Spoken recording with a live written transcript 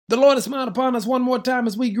The Lord has smiled upon us one more time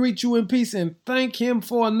as we greet you in peace and thank him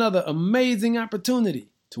for another amazing opportunity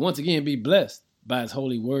to once again be blessed by his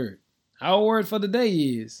holy word. Our word for the day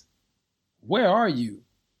is, where are you?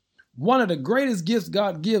 One of the greatest gifts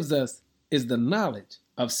God gives us is the knowledge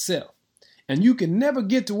of self. And you can never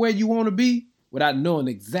get to where you want to be without knowing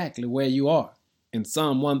exactly where you are. In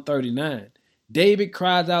Psalm 139, David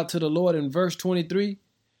cries out to the Lord in verse 23,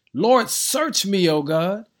 Lord, search me, O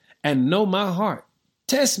God, and know my heart.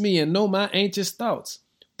 Test me and know my anxious thoughts.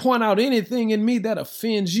 Point out anything in me that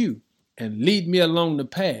offends you and lead me along the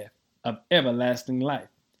path of everlasting life.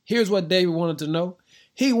 Here's what David wanted to know.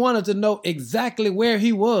 He wanted to know exactly where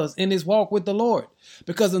he was in his walk with the Lord.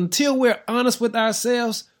 Because until we're honest with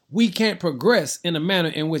ourselves, we can't progress in a manner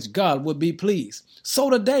in which God would be pleased. So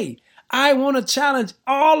today, I want to challenge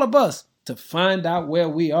all of us to find out where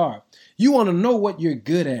we are. You want to know what you're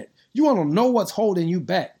good at. You want to know what's holding you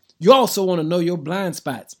back. You also want to know your blind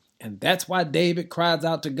spots. And that's why David cries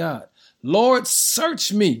out to God, Lord,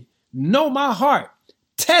 search me, know my heart,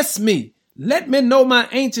 test me, let me know my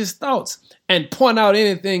anxious thoughts, and point out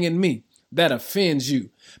anything in me that offends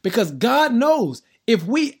you. Because God knows if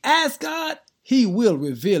we ask God, he will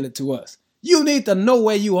reveal it to us. You need to know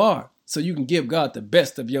where you are so you can give God the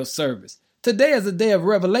best of your service. Today is a day of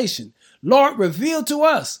revelation. Lord, reveal to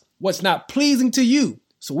us what's not pleasing to you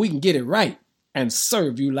so we can get it right and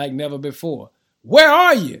serve you like never before. Where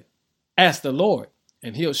are you? Ask the Lord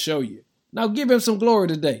and he'll show you. Now give him some glory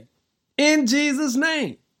today. In Jesus'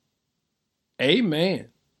 name, amen.